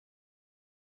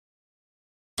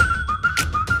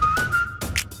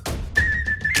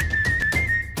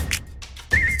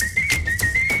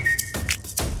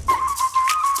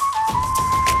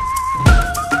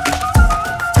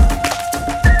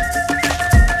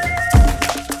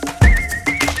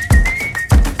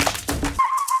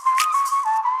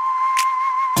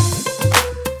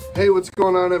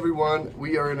going on, everyone?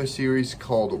 We are in a series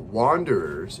called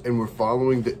Wanderers, and we're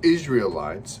following the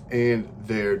Israelites and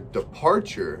their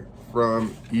departure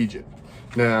from Egypt.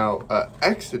 Now,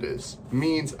 Exodus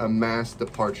means a mass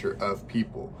departure of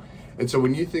people. And so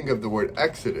when you think of the word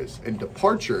Exodus and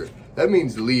departure, that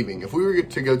means leaving. If we were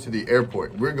to go to the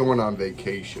airport, we're going on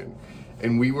vacation,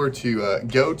 and we were to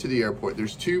go to the airport,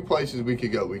 there's two places we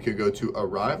could go. We could go to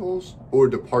arrivals or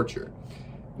departure.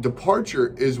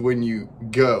 Departure is when you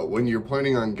go, when you're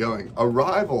planning on going.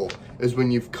 Arrival is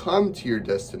when you've come to your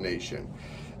destination.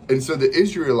 And so the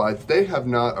Israelites, they have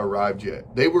not arrived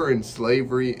yet. They were in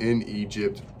slavery in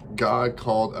Egypt. God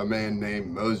called a man named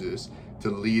Moses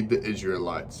to lead the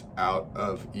Israelites out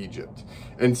of Egypt.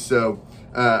 And so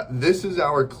this is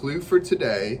our clue for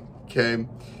today, okay?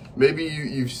 Maybe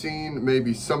you've seen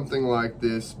maybe something like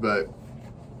this, but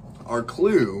our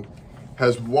clue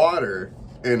has water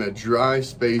and a dry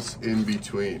space in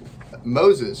between.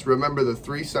 Moses, remember the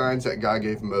three signs that God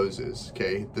gave Moses,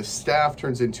 okay? The staff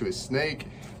turns into a snake,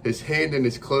 his hand in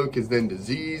his cloak is then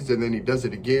diseased, and then he does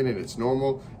it again and it's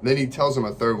normal. And then he tells him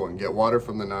a third one, get water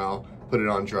from the Nile, put it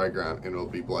on dry ground, and it'll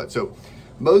be blood. So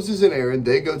Moses and Aaron,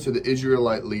 they go to the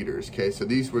Israelite leaders, okay? So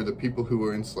these were the people who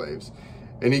were enslaved.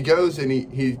 And he goes and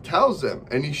he tells them,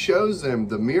 and he shows them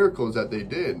the miracles that they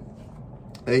did,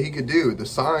 that he could do, the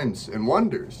signs and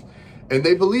wonders. And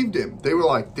they believed him. They were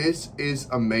like, this is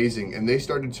amazing. And they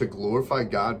started to glorify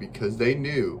God because they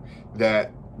knew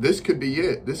that this could be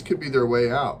it. This could be their way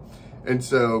out. And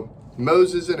so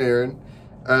Moses and Aaron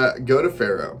go to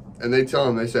Pharaoh, and they tell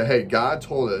him, they say, hey, God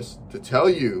told us to tell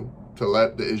you to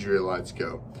let the Israelites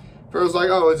go. Pharaoh's like,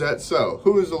 oh, is that so?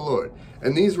 Who is the Lord?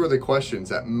 And these were the questions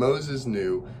that Moses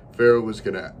knew Pharaoh was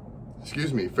going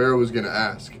to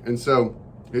ask. And so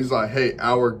he's like, hey,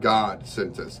 our God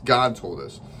sent us. God told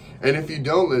us. And if you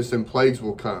don't listen, plagues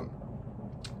will come.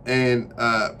 And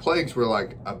plagues were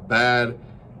like a bad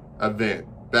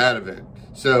event.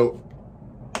 So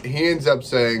he ends up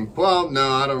saying, well,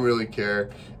 no, I don't really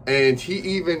care. And he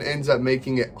even ends up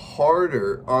making it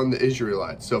harder on the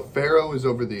Israelites. So Pharaoh is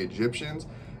over the Egyptians,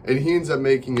 and he ends up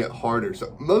making it harder.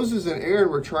 So Moses and Aaron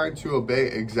were trying to obey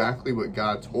exactly what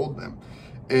God told them.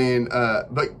 And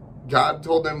but God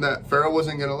told them that Pharaoh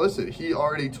wasn't going to listen. He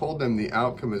already told them the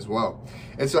outcome as well.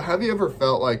 And so have you ever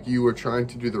felt like you were trying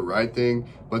to do the right thing,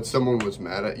 but someone was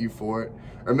mad at you for it?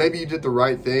 Or maybe you did the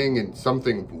right thing and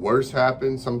something worse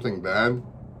happened, something bad?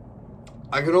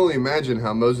 I can only imagine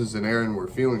how Moses and Aaron were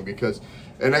feeling, because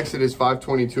in Exodus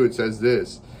 5:22 it says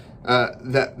this,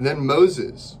 that then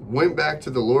Moses went back to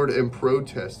the Lord and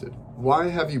protested. Why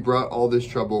have you brought all this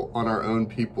trouble on our own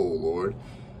people, Lord?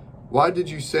 Why did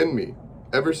you send me?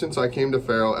 Ever since I came to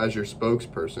Pharaoh as your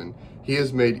spokesperson, he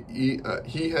has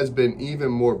been even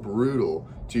more brutal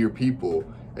to your people,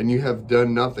 and you have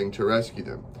done nothing to rescue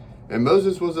them. And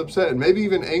Moses was upset and maybe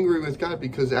even angry with God,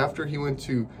 because after he went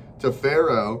to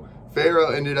Pharaoh,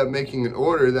 Pharaoh ended up making an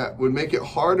order that would make it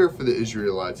harder for the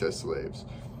Israelites as slaves.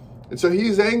 And so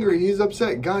he's angry, he's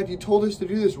upset. God, you told us to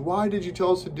do this. Why did you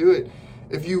tell us to do it?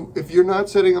 If you're not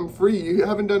setting them free, you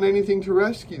haven't done anything to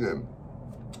rescue them.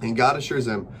 And God assures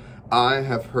them, I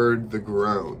have heard the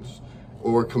groans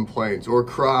or complaints or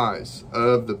cries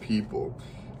of the people.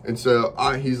 And so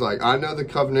he's like, I know the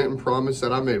covenant and promise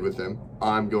that I made with them.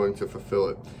 I'm going to fulfill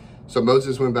it. So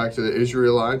Moses went back to the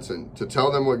Israelites and to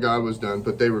tell them what God was done,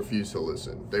 but they refused to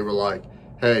listen. They were like,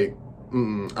 hey,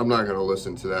 I'm not going to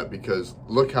listen to that, because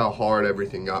look how hard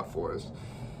everything got for us.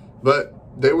 But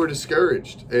they were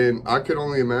discouraged, and I could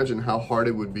only imagine how hard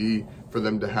it would be for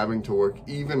them to having to work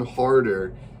even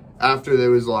harder after they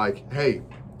was like, hey,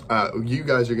 you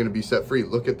guys are going to be set free.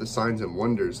 Look at the signs and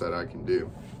wonders that I can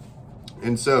do.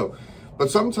 And so,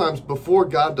 but sometimes before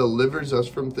God delivers us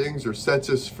from things or sets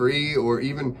us free or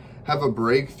even have a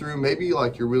breakthrough, maybe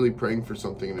like you're really praying for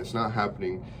something and it's not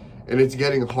happening and it's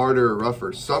getting harder or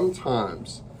rougher,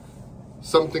 sometimes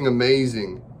something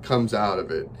amazing comes out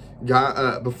of it.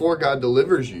 God, before God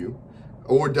delivers you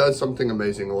or does something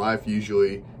amazing, life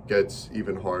usually gets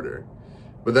even harder.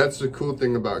 But that's the cool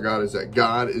thing about God, is that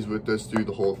God is with us through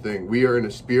the whole thing. We are in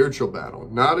a spiritual battle,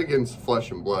 not against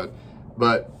flesh and blood,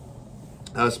 but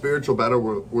a spiritual battle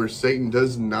where Satan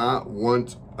does not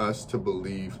want us to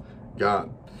believe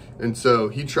God. And so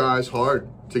he tries hard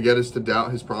to get us to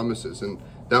doubt his promises. And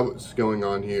that's what's going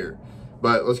on here.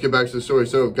 But let's get back to the story.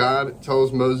 So God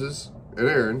tells Moses and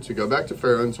Aaron to go back to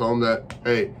Pharaoh and tell him that,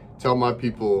 hey, tell my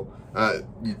people,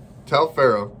 tell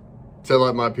Pharaoh to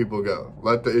let my people go.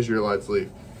 Let the Israelites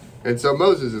leave. And so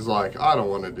Moses is like, I don't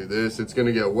want to do this. It's going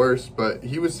to get worse. But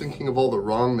he was thinking of all the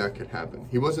wrong that could happen.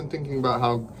 He wasn't thinking about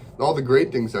how all the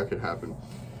great things that could happen.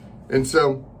 And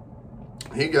so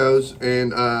he goes,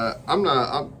 and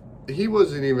he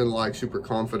wasn't even like super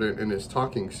confident in his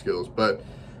talking skills, but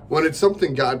when it's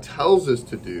something God tells us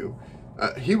to do,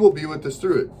 he will be with us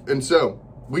through it. And so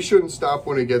we shouldn't stop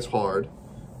when it gets hard.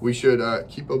 We should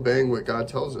keep obeying what God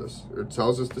tells us, or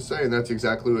tells us to say. And that's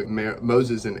exactly what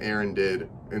Moses and Aaron did.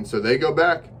 And so they go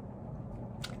back,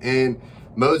 and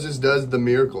Moses does the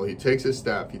miracle. He takes his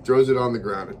staff, he throws it on the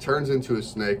ground, it turns into a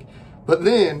snake. But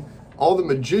then all the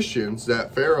magicians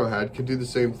that Pharaoh had could do the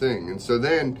same thing. And so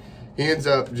then he ends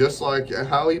up just like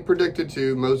how he predicted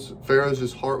to.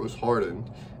 Pharaoh's heart was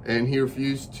hardened, and he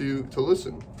refused to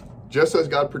listen, just as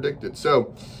God predicted.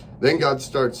 So then God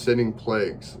starts sending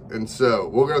plagues. And so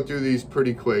we'll go through these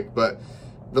pretty quick. But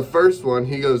the first one,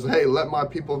 he goes, hey, let my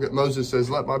people go. Moses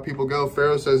says, let my people go.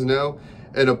 Pharaoh says no,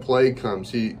 and a plague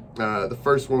comes. The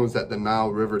first one was that the Nile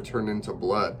River turned into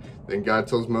blood. Then God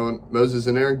tells Moses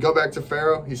and Aaron, go back to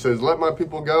Pharaoh. He says, let my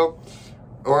people go,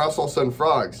 or else I'll send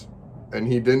frogs.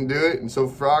 And he didn't do it, and so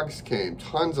frogs came,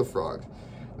 tons of frogs.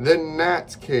 Then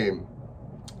gnats came.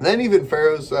 Then even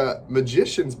Pharaoh's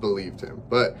magicians believed him,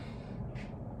 but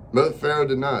Pharaoh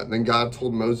did not. Then God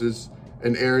told Moses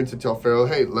and Aaron to tell Pharaoh,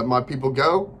 hey, let my people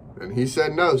go. And he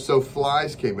said no. So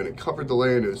flies came, and it covered the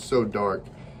land. It was so dark.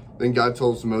 Then God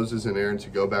tells Moses and Aaron to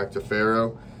go back to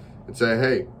Pharaoh and say,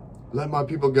 hey, let my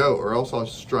people go, or else I'll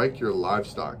strike your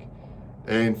livestock.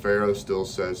 And Pharaoh still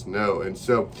says no. And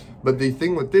so, but the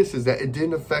thing with this is that it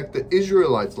didn't affect the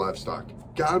Israelites' livestock.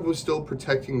 God was still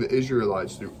protecting the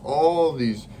Israelites through all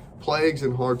these plagues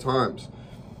and hard times.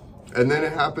 And then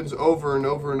it happens over and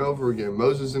over and over again.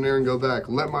 Moses and Aaron go back,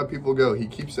 let my people go. He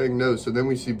keeps saying no. So then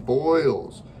we see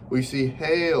boils, we see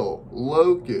hail,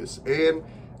 locusts, and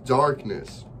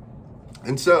darkness.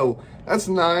 And so that's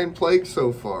 9 plagues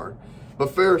so far.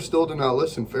 But Pharaoh still did not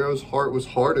listen. Pharaoh's heart was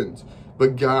hardened,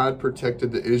 but God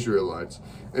protected the Israelites.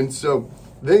 And so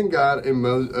then God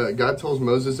tells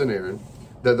Moses and Aaron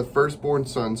that the firstborn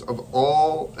sons of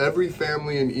every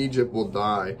family in Egypt will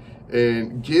die,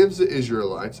 and gives the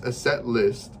Israelites a set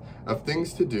list of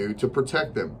things to do to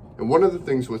protect them. And one of the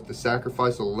things was to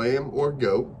sacrifice a lamb or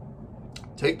goat,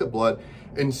 take the blood,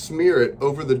 and smear it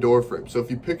over the door frame. So if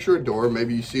you picture a door,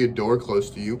 maybe you see a door close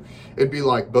to you, it'd be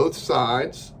like both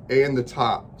sides and the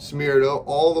top, smear it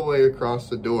all the way across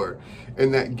the door.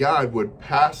 And that God would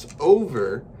pass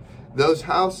over those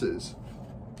houses.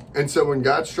 And so when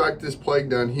God struck this plague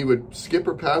down, he would skip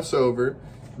or pass over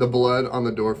the blood on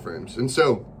the door frames. And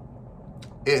so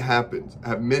it happens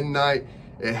at midnight.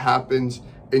 It happens,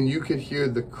 and you could hear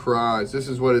the cries. This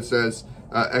is what it says,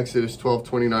 Exodus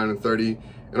 12:29 and 30.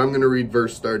 And I'm going to read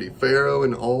verse 30. Pharaoh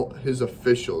and all his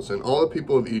officials and all the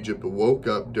people of Egypt woke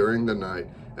up during the night,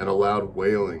 and a loud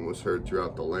wailing was heard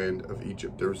throughout the land of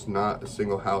Egypt. There was not a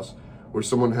single house where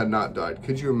someone had not died.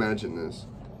 Could you imagine this?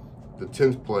 The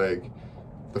 10th plague,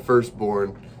 the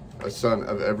firstborn, a son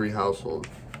of every household.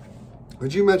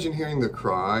 Could you imagine hearing the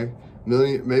cry?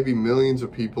 Maybe millions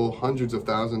of people, hundreds of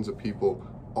thousands of people,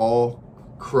 all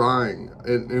crying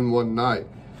in one night.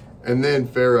 And then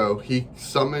Pharaoh, he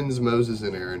summons Moses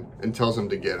and Aaron and tells them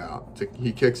to get out.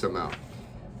 He kicks them out.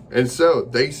 And so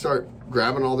they start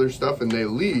grabbing all their stuff and they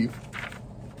leave.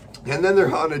 And then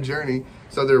they're on a journey.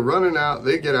 So they're running out,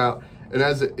 they get out. And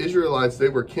as the Israelites, they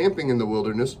were camping in the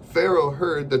wilderness, Pharaoh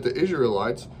heard that the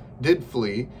Israelites did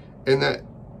flee, and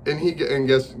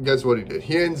guess what he did?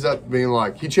 He ends up being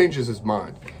like, he changes his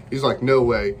mind. He's like, no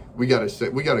way, we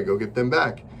gotta go get them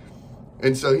back.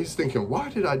 And so he's thinking, why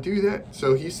did I do that?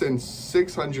 So he sends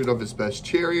 600 of his best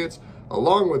chariots,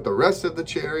 along with the rest of the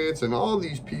chariots and all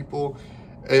these people.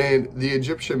 And the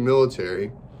Egyptian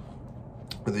military,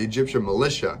 or the Egyptian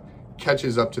militia,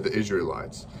 catches up to the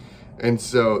Israelites. And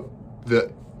so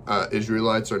the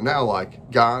Israelites are now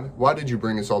like, God, why did you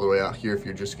bring us all the way out here if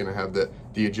you're just going to have the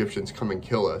Egyptians come and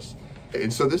kill us?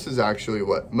 And so this is actually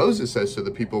what Moses says to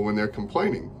the people when they're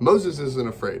complaining. Moses isn't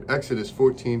afraid. Exodus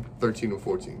 14:13 and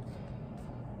 14.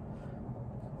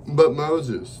 But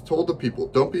Moses told the people,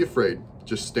 don't be afraid.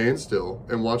 Just stand still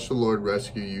and watch the Lord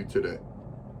rescue you today.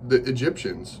 The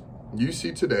Egyptians you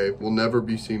see today will never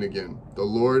be seen again. The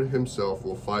Lord himself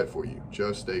will fight for you.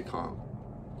 Just stay calm.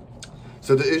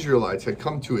 So the Israelites had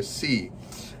come to a sea.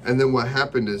 And then what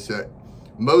happened is that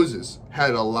Moses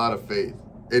had a lot of faith.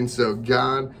 And so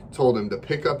God told him to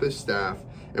pick up his staff.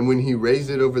 And when he raised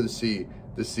it over the sea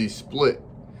split,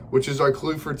 which is our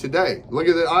clue for today. Look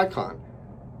at the icon.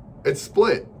 It's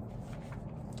split.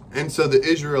 And so the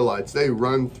Israelites, they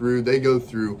go through,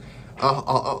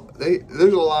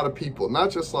 there's a lot of people,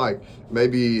 not just like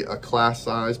maybe a class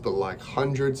size, but like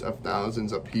hundreds of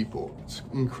thousands of people. It's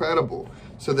incredible.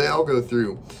 So they all go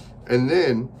through. And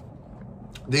then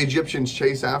the Egyptians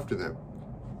chase after them.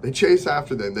 They chase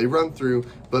after them. They run through.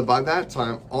 But by that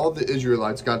time, all the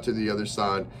Israelites got to the other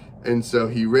side. And so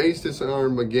he raised his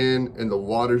arm again, and the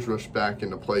waters rushed back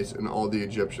into place, and all the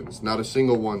Egyptians, not a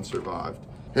single one survived.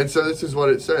 And so this is what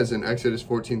it says in Exodus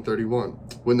 14:31.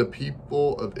 When the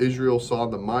people of Israel saw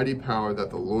the mighty power that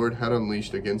the Lord had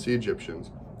unleashed against the Egyptians,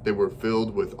 they were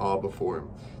filled with awe before him.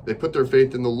 They put their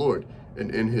faith in the Lord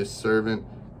and in his servant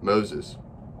Moses.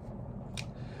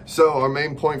 So our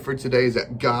main point for today is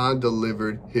that God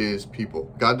delivered his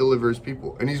people. God delivers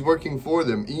people, and he's working for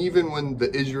them even when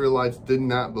the Israelites did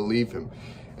not believe him.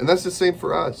 And that's the same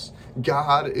for us.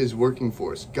 God is working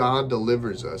for us. God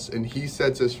delivers us, and he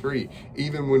sets us free.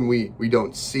 Even when we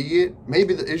don't see it.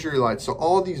 Maybe the Israelites saw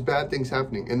all these bad things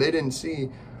happening, and they didn't see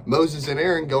Moses and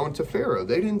Aaron going to Pharaoh.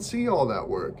 They didn't see all that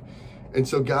work. And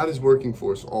so God is working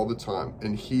for us all the time,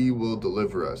 and he will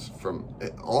deliver us from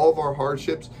all of our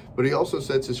hardships, but he also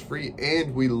sets us free,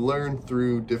 and we learn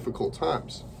through difficult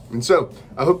times. And so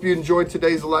I hope you enjoyed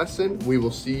today's lesson. We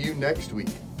will see you next week.